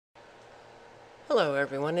Hello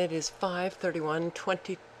everyone, it is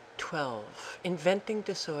 5/31/2012, Inventing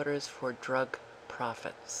Disorders for Drug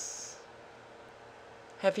Profits.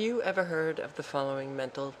 Have you ever heard of the following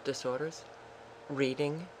mental disorders?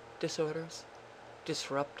 Reading disorders,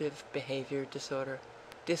 disruptive behavior disorder,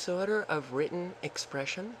 disorder of written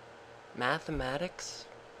expression, mathematics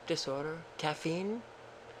disorder, caffeine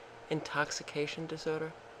intoxication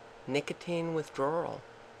disorder, nicotine withdrawal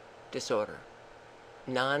disorder,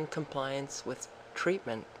 non-compliance with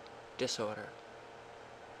treatment disorder,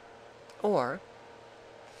 or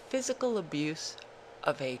physical abuse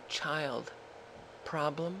of a child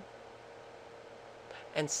problem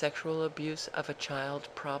and sexual abuse of a child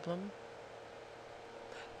problem.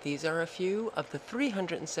 These are a few of the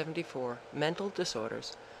 374 mental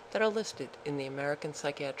disorders that are listed in the American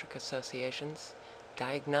Psychiatric Association's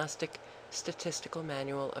Diagnostic Statistical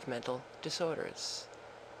Manual of Mental Disorders,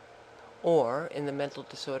 or in the mental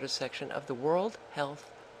disorders section of the World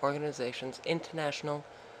Health Organization's International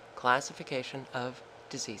Classification of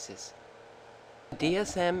Diseases.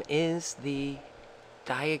 DSM is the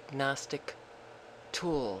diagnostic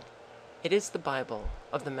tool. It is the Bible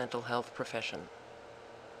of the mental health profession.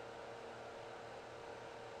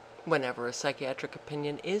 Whenever a psychiatric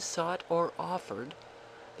opinion is sought or offered,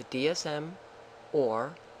 the DSM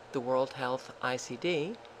or the World Health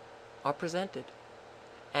ICD are presented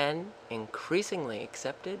and increasingly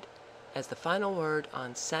accepted as the final word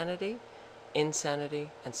on sanity, insanity,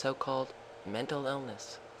 and so-called mental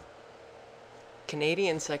illness.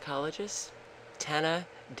 Canadian psychologist Tana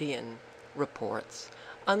Dean reports,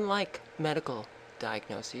 unlike medical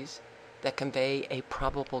diagnoses that convey a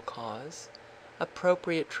probable cause,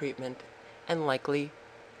 appropriate treatment, and likely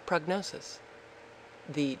prognosis,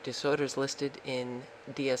 the disorders listed in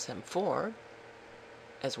DSM-4,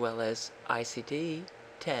 as well as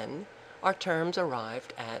ICD-10, are terms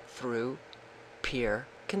arrived at through peer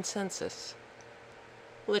consensus.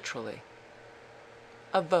 Literally,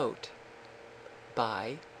 a vote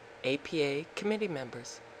by APA committee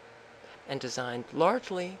members, and designed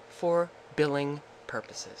largely for billing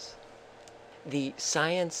purposes. The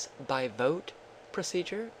science by vote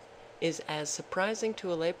procedure is as surprising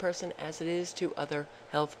to a layperson as it is to other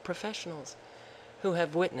health professionals who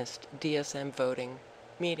have witnessed DSM voting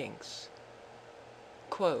meetings.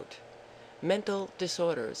 Quote, mental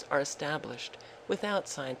disorders are established without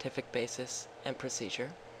scientific basis and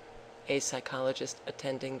procedure. A psychologist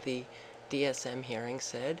attending the DSM hearing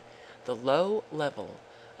said the low level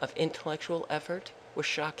of intellectual effort was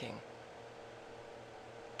shocking.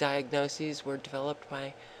 Diagnoses were developed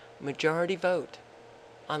by majority vote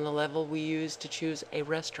on the level we use to choose a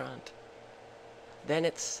restaurant. Then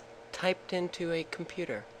it's typed into a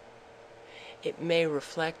computer. It may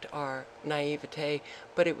reflect our naivete,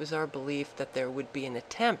 but it was our belief that there would be an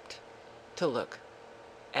attempt to look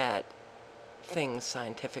at things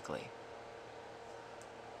scientifically.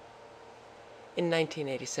 In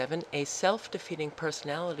 1987, a self-defeating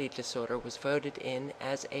personality disorder was voted in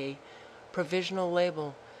as a provisional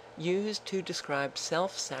label used to describe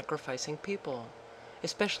self-sacrificing people,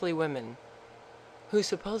 especially women, who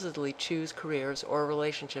supposedly choose careers or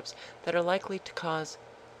relationships that are likely to cause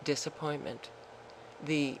disappointment.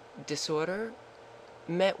 The disorder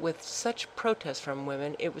met with such protest from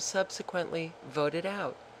women, it was subsequently voted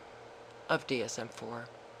out of DSM-4.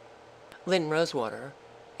 Lynn Rosewater,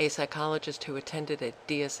 a psychologist who attended a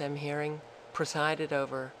DSM hearing presided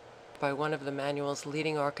over by one of the manual's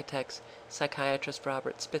leading architects, psychiatrist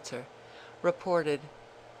Robert Spitzer, reported,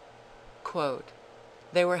 quote,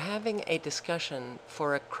 they were having a discussion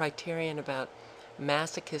for a criterion about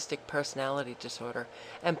masochistic personality disorder,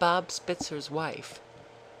 and Bob Spitzer's wife,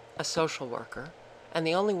 a social worker, and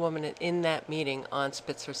the only woman in that meeting on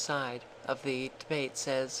Spitzer's side of the debate,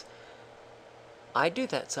 says, I do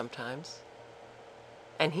that sometimes.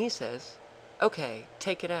 And he says, okay,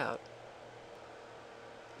 take it out.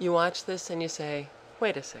 You watch this and you say,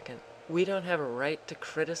 wait a second, we don't have a right to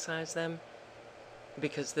criticize them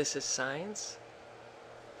because this is science?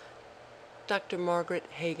 Dr. Margaret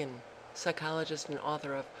Hagan, psychologist and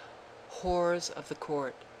author of Horrors of the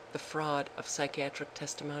Court, The Fraud of Psychiatric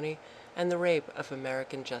Testimony, and the Rape of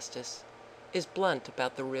American Justice, is blunt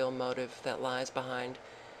about the real motive that lies behind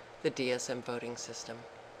the DSM voting system.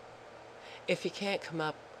 If you can't come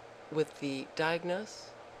up with the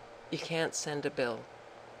diagnose, you can't send a bill.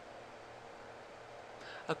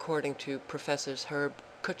 According to Professors Herb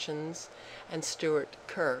Cutchins and Stuart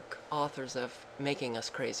Kirk, authors of Making Us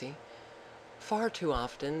Crazy, far too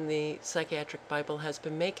often the psychiatric Bible has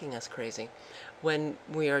been making us crazy when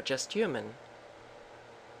we are just human.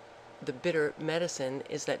 The bitter medicine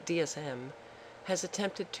is that DSM has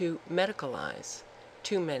attempted to medicalize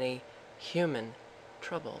too many human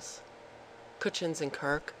troubles. Cutchins and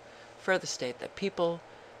Kirk further state that people,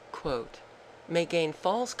 quote, may gain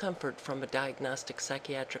false comfort from a diagnostic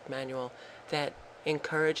psychiatric manual that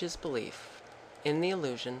encourages belief in the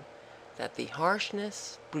illusion that the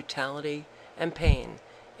harshness, brutality, and pain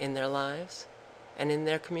in their lives and in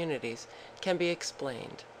their communities can be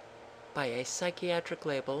explained by a psychiatric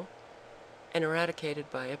label and eradicated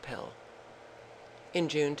by a pill. In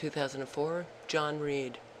June 2004, John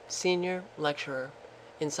Reed, senior lecturer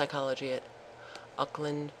in psychology at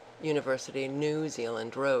Auckland University, New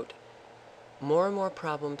Zealand, wrote, "More and more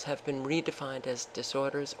problems have been redefined as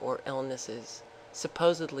disorders or illnesses,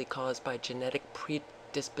 supposedly caused by genetic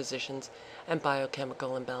predispositions and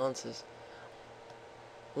biochemical imbalances.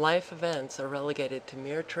 Life events are relegated to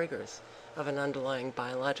mere triggers of an underlying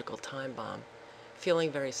biological time bomb.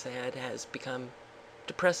 Feeling very sad has become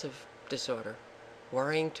depressive disorder.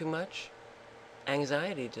 Worrying too much,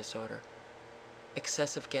 anxiety disorder.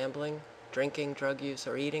 Excessive gambling, drinking, drug use,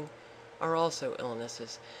 or eating are also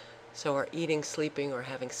illnesses. So are eating, sleeping, or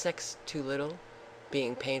having sex too little,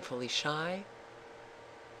 being painfully shy,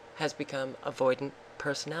 has become avoidant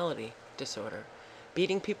personality disorder.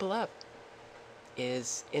 Beating people up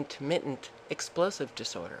is intermittent explosive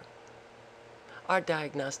disorder. Our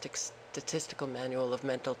Diagnostic Statistical Manual of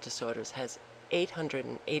Mental Disorders has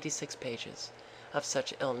 886 pages of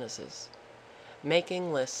such illnesses,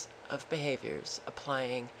 making lists of behaviors,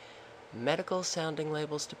 applying medical-sounding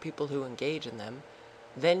labels to people who engage in them,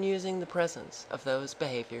 then using the presence of those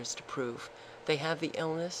behaviors to prove they have the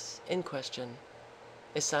illness in question,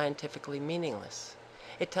 is scientifically meaningless.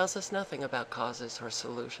 It tells us nothing about causes or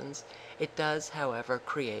solutions. It does, however,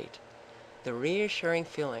 create the reassuring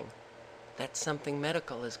feeling that something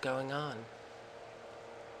medical is going on.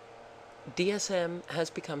 DSM has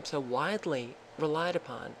become so widely relied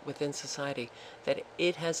upon within society that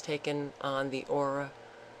it has taken on the aura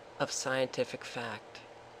of scientific fact.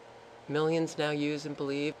 Millions now use and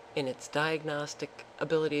believe in its diagnostic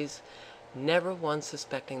abilities, never once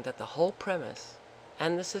suspecting that the whole premise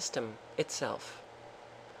and the system itself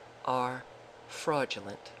are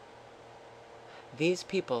fraudulent. These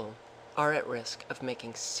people are at risk of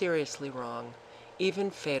making seriously wrong,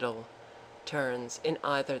 even fatal, turns in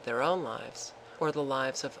either their own lives or the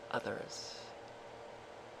lives of others.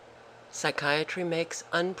 Psychiatry makes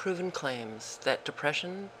unproven claims that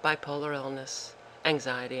depression, bipolar illness,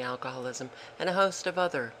 anxiety, alcoholism, and a host of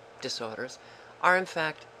other disorders are in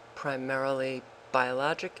fact primarily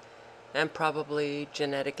biologic and probably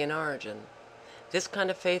genetic in origin. This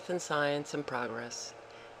kind of faith in science and progress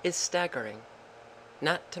is staggering,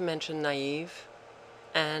 not to mention naive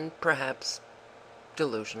and perhaps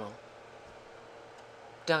delusional.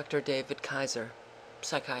 Dr. David Kaiser,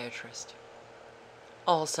 psychiatrist.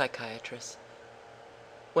 All psychiatrists,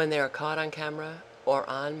 when they are caught on camera or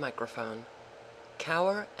on microphone,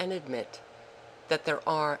 cower and admit that there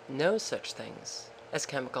are no such things as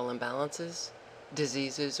chemical imbalances,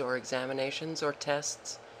 diseases, or examinations or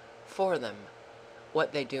tests for them.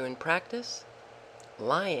 What they do in practice?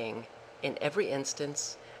 Lying in every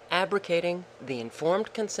instance, abrogating the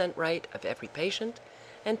informed consent right of every patient,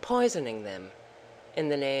 and poisoning them in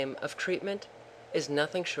the name of treatment is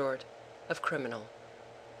nothing short of criminal.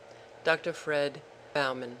 Dr. Fred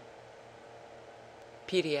Bauman,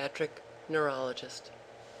 pediatric neurologist.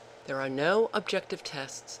 There are no objective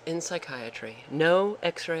tests in psychiatry, no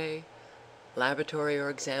X-ray, laboratory, or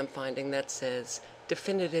exam finding that says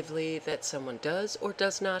definitively that someone does or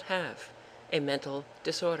does not have a mental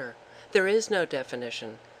disorder. There is no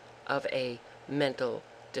definition of a mental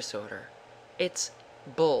disorder. It's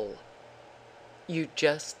bull. You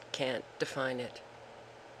just can't define it.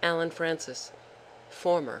 Alan Francis,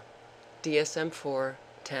 former DSM-4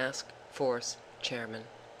 Task Force Chairman.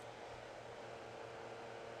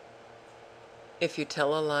 If you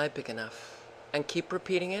tell a lie big enough and keep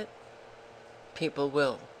repeating it, people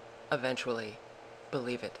will eventually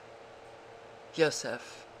believe it.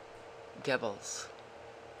 Joseph Goebbels,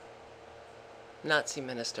 Nazi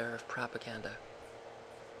Minister of Propaganda.